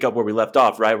gonna pick up where we left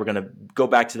off, right? We're gonna go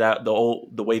back to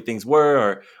the way things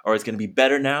were, or it's gonna be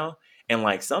better now. And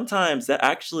like sometimes that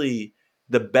actually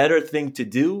the better thing to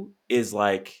do is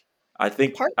like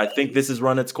Part I think ways. this has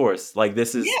run its course. Like Yeah,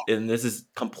 this is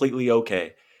completely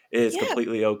okay. It is yeah,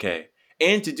 completely okay.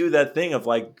 And to do that thing of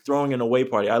like throwing an away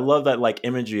party. I love that like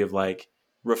imagery of like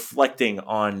reflecting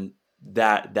on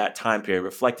that time period,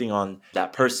 reflecting on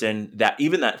that person, that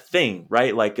even that thing,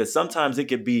 right? Like, cause sometimes it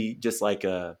could be just like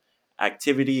a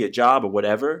activity, a job, or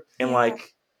whatever, and yeah,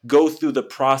 like go through the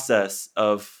process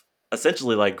of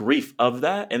essentially like grief of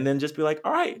that, and then just be like,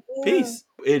 all right, yeah, peace.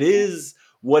 It yeah, is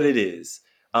what it is.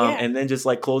 yeah, And then just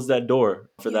like close that door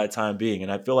for yeah, that time being.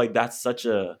 And I feel like that's such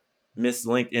a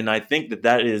mislink. And I think that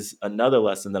that is another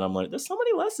lesson that I'm learning. There's so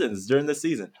many lessons during this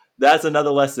season. That's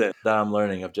another lesson that I'm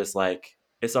learning of just like,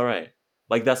 it's all right.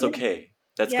 Like, that's yeah, okay.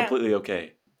 That's yeah, completely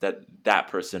okay. That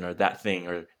person or that thing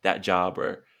or that job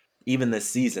or even this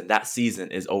season, that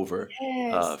season is over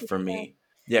Yes. for Yeah. me.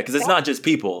 Yeah, because it's not just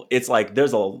people. It's like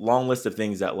there's a long list of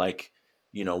things that like,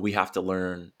 we have to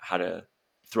learn how to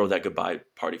throw that goodbye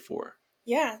party for.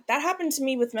 Yeah, that happened to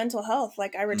me with mental health.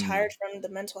 Like, I retired Mm, from the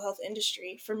mental health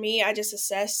industry. For me, I just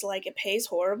assessed like it pays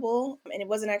horrible and it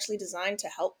wasn't actually designed to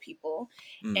help people.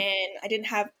 mm,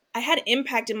 And I had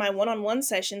impact in my one on one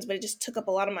sessions, but it just took up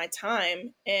a lot of my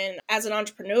time. And as an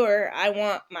entrepreneur, I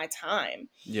want my time.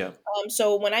 yeah,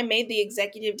 So when I made the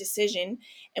executive decision,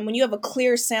 and when you have a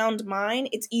clear, sound mind,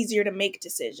 it's easier to make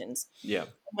decisions. yeah.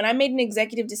 When I made an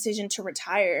executive decision to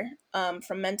retire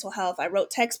from mental health, I wrote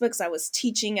textbooks. I was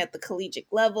teaching at the collegiate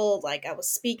level. Like, I was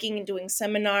speaking and doing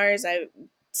seminars. I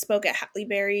spoke at Halle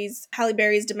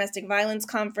Berry's domestic violence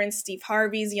conference, Steve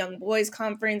Harvey's Young Boys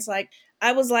conference. Like,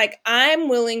 I was like, I'm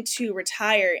willing to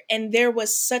retire. And there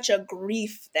was such a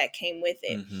grief that came with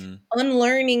it. Mm-hmm.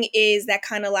 Unlearning is that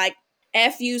kind of like,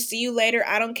 F you, see you later,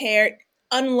 I don't care.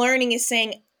 Unlearning is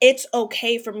saying, it's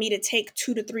okay for me to take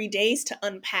 2 to 3 days to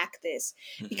unpack this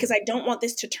Mm-hmm. because I don't want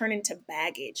this to turn into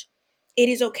baggage. It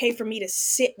is okay for me to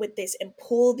sit with this and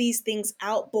pull these things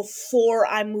out before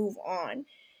I move on.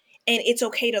 And it's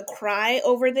okay to cry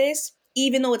over this,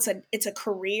 even though it's a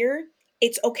career.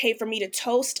 It's okay for me to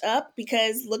toast up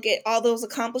because look at all those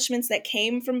accomplishments that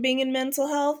came from being in mental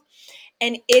health.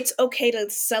 And it's okay to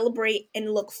celebrate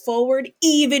and look forward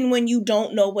even when you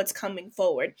don't know what's coming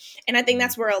forward. And I think Mm-hmm.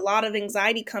 that's where a lot of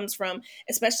anxiety comes from,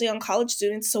 especially on college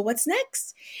students. So what's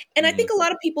next? And I Mm-hmm. think a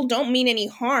lot of people don't mean any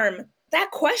harm.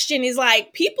 That question is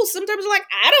like, people sometimes are like,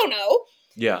 I don't know.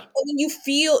 Yeah. And then you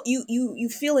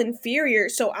feel inferior.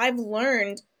 So I've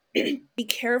learned be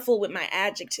careful with my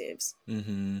adjectives.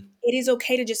 Mm-hmm. It is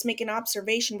okay to just make an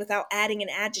observation without adding an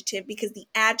adjective because the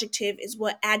adjective is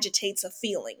what agitates a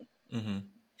feeling. Mm-hmm.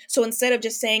 So instead of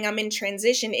just saying I'm in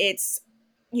transition, it's,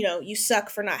 you suck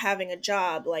for not having a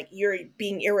job, like you're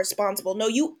being irresponsible. No,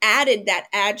 you added that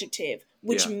adjective,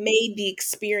 which Yeah. made the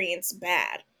experience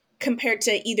bad compared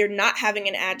to either not having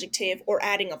an adjective or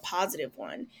adding a positive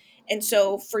one. And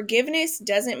so forgiveness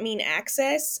doesn't mean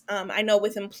access. I know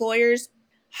with employers,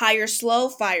 hire slow,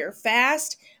 fire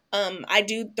fast. I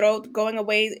do throw going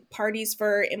away parties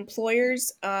for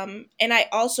employers. And I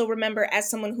also remember, as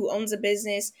someone who owns a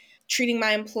business, treating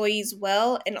my employees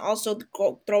well and also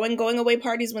throwing going away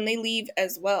parties when they leave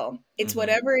as well. It's Mm-hmm.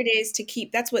 whatever it is to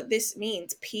keep. That's what this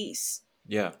means, peace.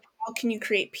 Yeah. How can you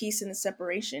create peace in the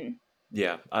separation?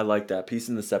 Yeah. I like that. Peace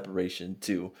in the separation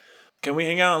too. Can we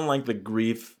hang out in like the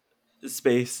grief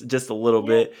space just a little Yeah,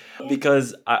 bit? yeah.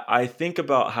 Because I think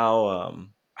about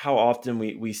how often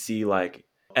we see like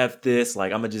F this,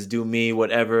 like I'm gonna just do me,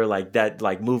 whatever, like that,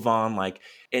 like move on, like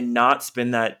and not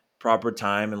spend that proper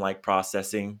time and like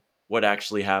processing what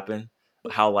actually happened,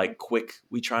 how like quick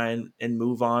we try and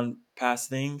move on past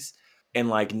things. And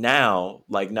like now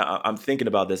I'm thinking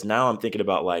about this. Now I'm thinking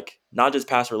about like not just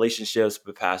past relationships,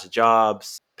 but past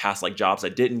jobs, past like jobs I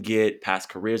didn't get, past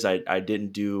careers I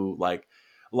didn't do, like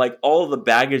all the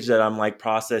baggage that I'm like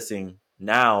processing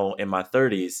now in my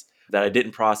 30s that I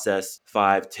didn't process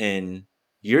 5, 10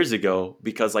 years ago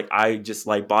because like I just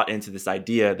like bought into this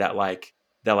idea that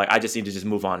I just need to just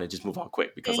move on and just move on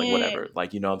quick because like Mm, whatever,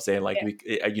 like what I'm saying, like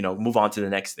yeah. move on to the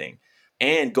next thing.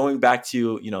 And going back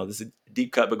to, this is a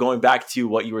deep cut, but going back to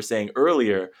what you were saying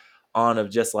earlier on of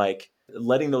just like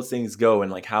letting those things go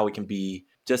and like how it can be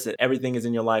just that everything is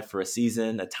in your life for a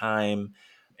season, a time,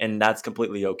 and that's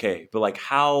completely okay. But like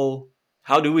how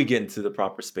do we get into the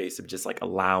proper space of just like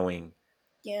allowing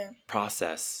Yeah.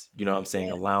 process, you know what I'm saying?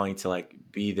 Yeah. Allowing to like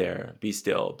be there, be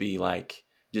still, be like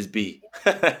just be.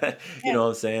 You Yeah. know what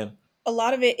I'm saying? A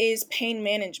lot of it is pain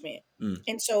management. Mm,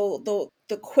 And so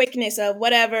the quickness of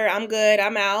whatever, I'm good,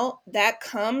 I'm out, that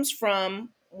comes from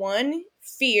one,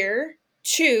 fear,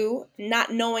 two,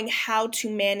 not knowing how to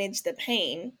manage the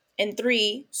pain, and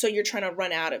three, so you're trying to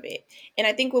run out of it. And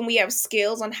I think when we have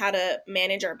skills on how to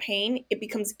manage our pain, it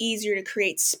becomes easier to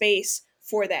create space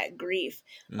for that grief.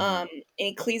 mm-hmm, Um, in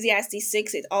Ecclesiastes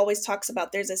 6, it always talks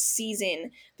about there's a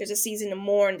season to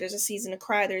mourn, there's a season to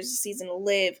cry, there's a season to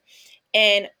live.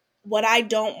 And what I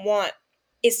don't want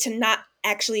is to not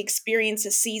actually experience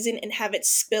a season and have it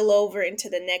spill over into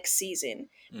the next season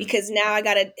mm, because now I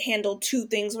got to handle two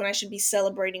things when I should be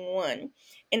celebrating one.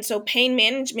 And so pain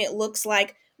management looks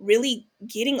like really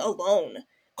getting alone,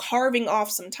 carving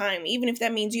off some time, even if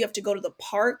that means you have to go to the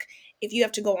park, if you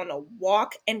have to go on a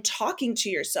walk and talking to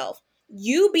yourself.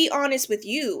 You be honest with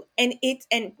you and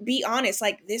be honest,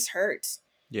 like, this hurts.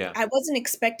 yeah, I wasn't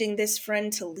expecting this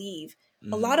friend to leave. A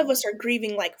mm-hmm, lot of us are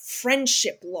grieving like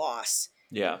friendship loss.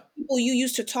 yeah, People you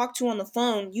used to talk to on the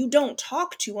phone, you don't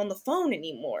talk to on the phone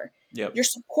anymore. yep, Your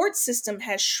support system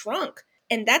has shrunk.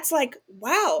 And that's like,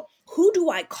 wow, who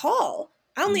do I call?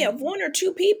 I only have one or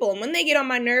two people. And when they get on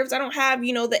my nerves, I don't have,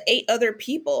 the 8 other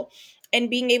people. And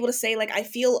being able to say, like, I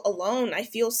feel alone, I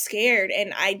feel scared,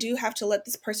 and I do have to let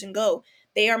this person go.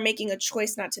 They are making a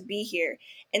choice not to be here.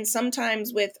 And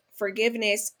sometimes with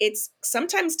forgiveness, it's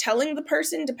sometimes telling the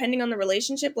person, depending on the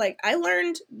relationship, like, I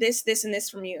learned this, this, and this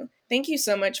from you. Thank you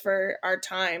so much for our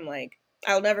time. Like,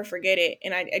 I'll never forget it.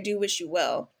 And I do wish you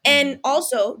well. And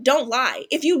also, don't lie.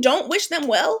 If you don't wish them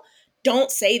well,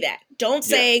 don't say that. Don't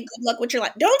say good luck with your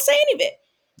life. Don't say any of it.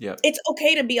 Yeah. It's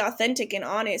okay to be authentic and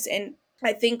honest. And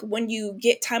I think when you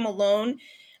get time alone,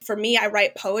 for me, I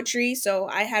write poetry. So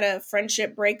I had a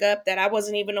friendship breakup that I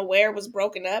wasn't even aware was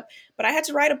broken up, but I had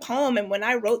to write a poem. And when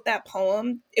I wrote that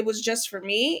poem, it was just for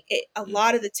me. A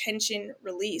lot of the tension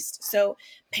released. So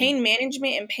pain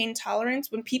management and pain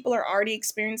tolerance, when people are already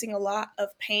experiencing a lot of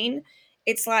pain,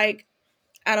 it's like,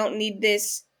 I don't need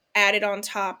this added on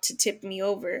top to tip me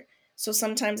over. So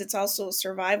sometimes it's also a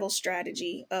survival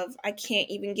strategy of I can't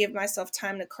even give myself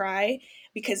time to cry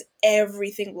because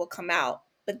everything will come out.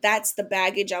 But that's the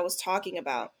baggage I was talking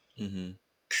about.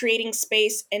 Creating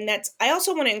space. And I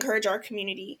also want to encourage our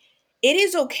community. It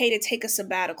is okay to take a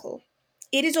sabbatical.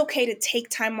 It is okay to take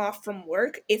time off from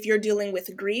work if you're dealing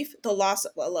with grief, the loss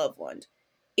of a loved one.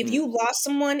 If you lost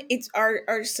someone, it's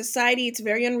our society, it's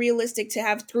very unrealistic to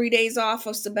have 3 days off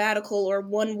of sabbatical or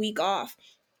 1 week off.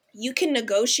 You can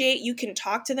negotiate, you can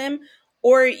talk to them,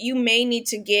 or you may need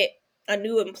to get a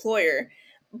new employer.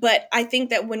 But I think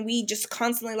that when we just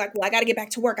constantly like, well, I got to get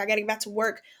back to work, I got to get back to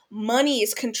work, money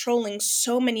is controlling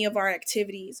so many of our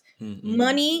activities.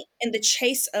 Money and the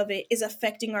chase of it is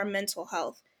affecting our mental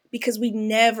health because we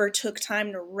never took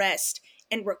time to rest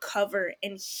and recover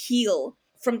and heal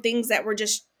from things that were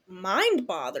just mind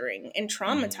bothering and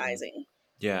traumatizing.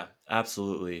 Yeah,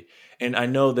 absolutely. And I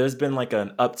know there's been like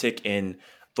an uptick in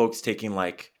folks taking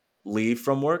like leave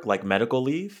from work, like medical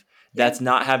leave. Yeah. That's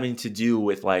not having to do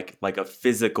with like a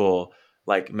physical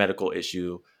like medical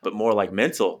issue, but more like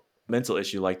mental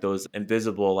issue, like those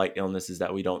invisible like illnesses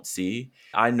that we don't see.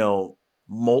 I know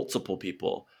multiple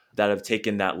people that have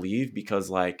taken that leave because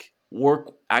like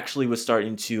work actually was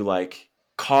starting to like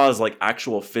cause like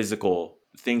actual physical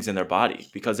things in their body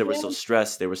because they were so Yeah.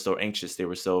 stressed, they were so anxious, they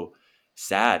were so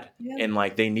sad, Yeah. and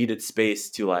like they needed space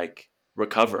to like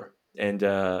recover. And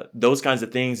those kinds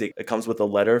of things, it comes with a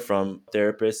letter from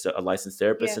therapist, a licensed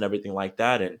therapist, Yeah. and everything like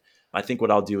that. And I think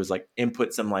what I'll do is like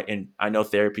input some like, and I know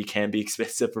therapy can be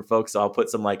expensive for folks, so I'll put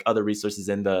some like other resources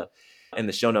in the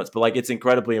show notes. But like it's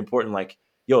incredibly important. Like,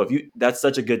 yo, if you that's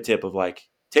such a good tip of like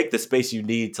take the space you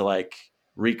need to like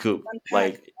recoup, Unpack.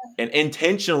 like and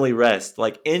intentionally rest,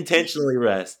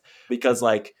 because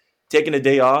like taking a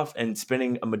day off and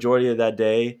spending a majority of that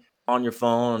day on your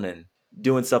phone and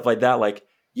doing stuff like that, like,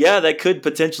 yeah, that could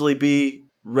potentially be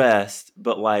rest,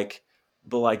 but like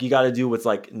you got to do what's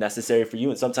like necessary for you.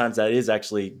 And sometimes that is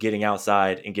actually getting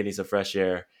outside and getting some fresh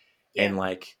air. Yeah. And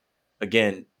like,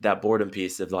 again, that boredom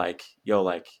piece of like, yo,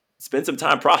 like spend some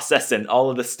time processing all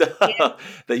of the stuff Yeah.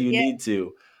 that you Yeah. need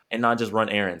to, and not just run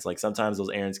errands. Like sometimes those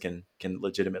errands can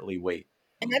legitimately wait.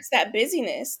 And that's that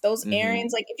busyness, those Mm-hmm.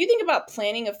 errands. Like if you think about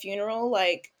planning a funeral,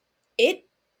 like it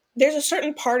there's a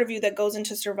certain part of you that goes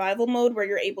into survival mode where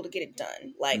you're able to get it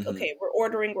done. Like, Mm-hmm. okay, we're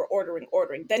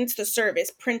ordering. Then it's the service,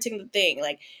 printing the thing,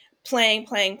 like playing.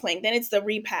 Then it's the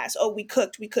repast. Oh, we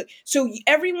cooked. So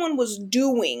everyone was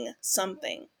doing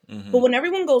something. But Mm-hmm. when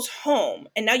everyone goes home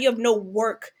and now you have no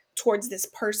work towards this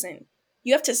person,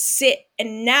 you have to sit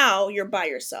and now you're by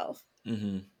yourself.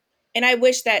 Mm-hmm. And I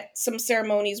wish that some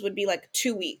ceremonies would be like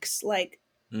 2 weeks. Like,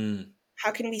 Mm.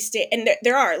 how can we stay? And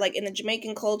there are, like, in the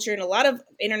Jamaican culture and a lot of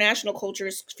international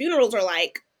cultures, funerals are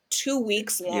like 2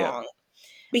 weeks Yeah. long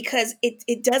because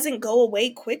it doesn't go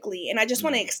away quickly. And I just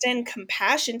want to Mm. extend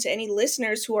compassion to any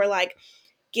listeners who are like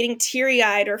getting teary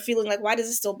eyed or feeling like, why does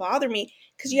it still bother me?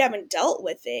 Because you haven't dealt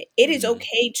with it. It is Mm-hmm.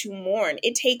 okay to mourn.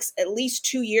 It takes at least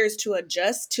 2 years to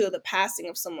adjust to the passing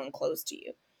of someone close to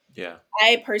you. Yeah.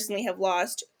 I personally have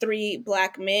lost 3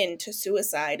 Black men to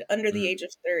suicide under the Mm. age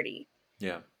of 30.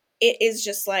 Yeah. It is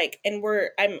just like, and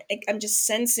I'm just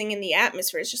sensing in the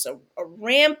atmosphere, it's just a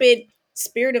rampant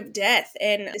spirit of death.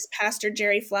 And this pastor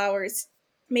Jerry Flowers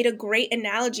made a great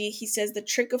analogy. He says the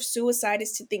trick of suicide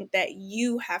is to think that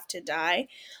you have to die,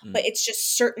 but Mm. it's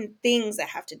just certain things that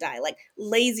have to die. Like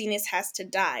laziness has to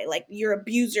die, like your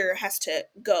abuser has to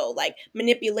go, like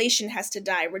manipulation has to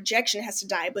die, rejection has to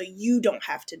die, but you don't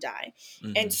have to die.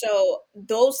 And Mm-hmm. so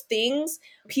those things,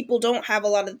 people don't have a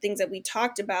lot of the things that we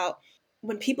talked about.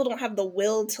 When people don't have the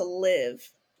will to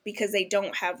live because they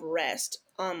don't have rest,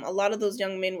 a lot of those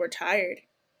young men were tired.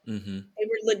 Mm-hmm. They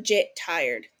were legit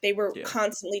tired. They were Yeah.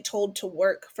 constantly told to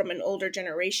work from an older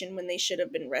generation when they should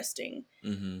have been resting.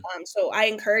 Mm-hmm. So I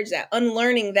encourage that,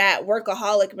 unlearning that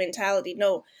workaholic mentality.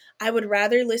 No, I would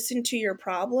rather listen to your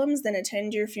problems than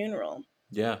attend your funeral.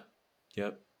 Yeah.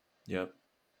 Yep. Yep.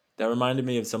 That reminded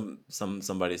me of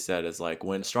somebody said, it's like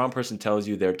when a strong person tells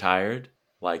you they're tired,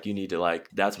 like you need to like,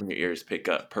 that's when your ears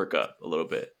perk up a little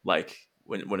bit. Like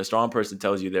when a strong person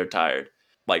tells you they're tired,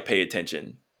 like pay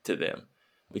attention to them,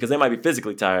 because they might be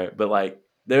physically tired, but like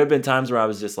there have been times where I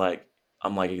was just like,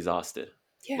 I'm like exhausted.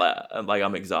 Yeah. Like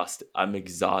I'm exhausted. I'm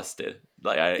exhausted.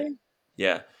 Like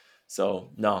yeah.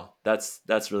 So no, that's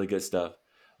really good stuff.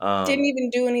 Didn't Um, even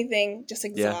do anything, just yeah,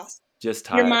 exhausted. just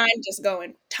Your tired. mind just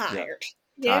going Yeah, tired.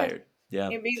 Yeah, tired. Yeah.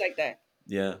 it'd be like that.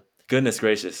 Yeah. Goodness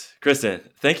gracious. Kristen,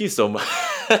 thank you so much.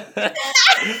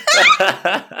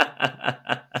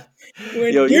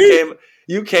 Yo, Went deep.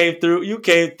 you came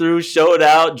through, showed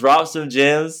out, dropped some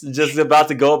gems, just about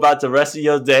to go about the rest of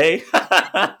your day.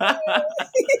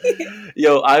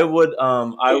 Yo, I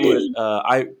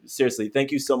seriously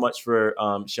thank you so much for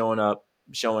showing up,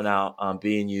 showing out,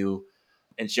 being you,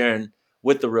 and sharing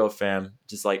with the real fam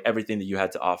just like everything that you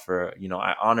had to offer. You know,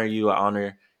 I honor you, I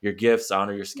honor your gifts, I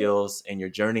honor your skills and your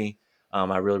journey.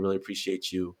 I really, really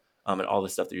appreciate you and all the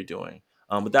stuff that you're doing.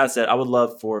 With that said, I would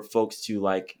love for folks to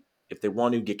like, if they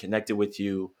want to get connected with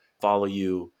you, follow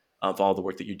you, follow the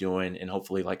work that you're doing, and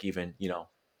hopefully like even, you know,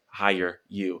 hire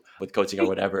you with coaching or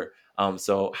whatever.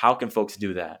 So how can folks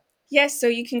do that? Yes, so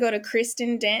you can go to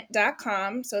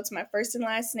kristendent.com. So it's my first and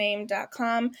last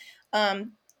name.com.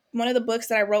 One of the books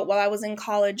that I wrote while I was in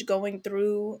college going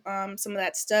through some of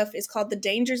that stuff is called The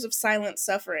Dangers of Silent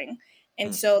Suffering.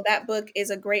 And Mm, so that book is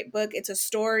a great book. It's a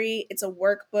story, it's a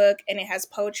workbook, and it has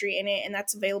poetry in it, and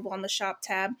that's available on the shop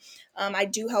tab. I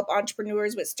do help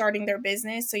entrepreneurs with starting their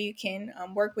business, so you can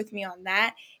work with me on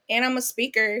that. And I'm a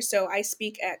speaker, so I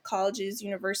speak at colleges,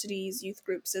 universities, youth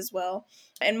groups as well.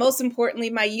 And most importantly,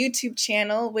 my YouTube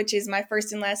channel, which is my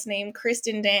first and last name,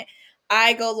 Kristen Dent.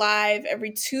 I go live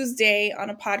every Tuesday on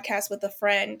a podcast with a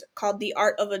friend called The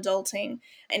Art of Adulting.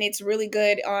 And it's really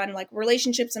good on like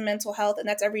relationships and mental health. And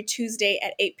that's every Tuesday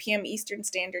at 8 p.m. Eastern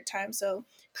Standard Time. So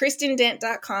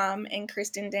kristendent.com and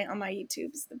Kristen Dent on my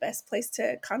YouTube is the best place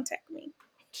to contact me.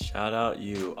 Shout out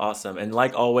you. Awesome. And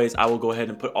like always, I will go ahead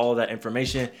and put all of that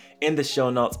information in the show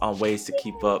notes on ways to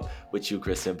keep up with you,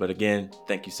 Kristen. But again,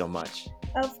 thank you so much.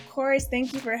 Of course.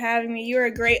 Thank you for having me. You're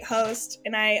a great host,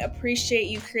 and I appreciate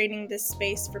you creating this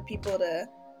space for people to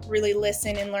really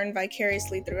listen and learn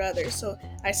vicariously through others. So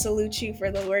I salute you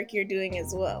for the work you're doing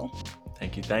as well.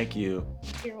 Thank you. Thank you.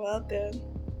 You're welcome.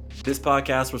 This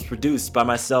podcast was produced by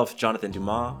myself, Jonathan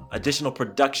Dumas. Additional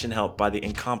production help by the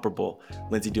incomparable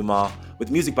Lindsay Dumas, with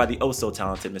music by the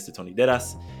oh-so-talented Mr. Tony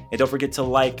Deras. And don't forget to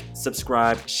like,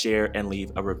 subscribe, share, and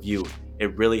leave a review.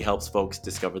 It really helps folks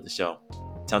discover the show.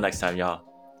 Till next time, y'all.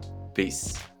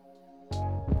 Peace.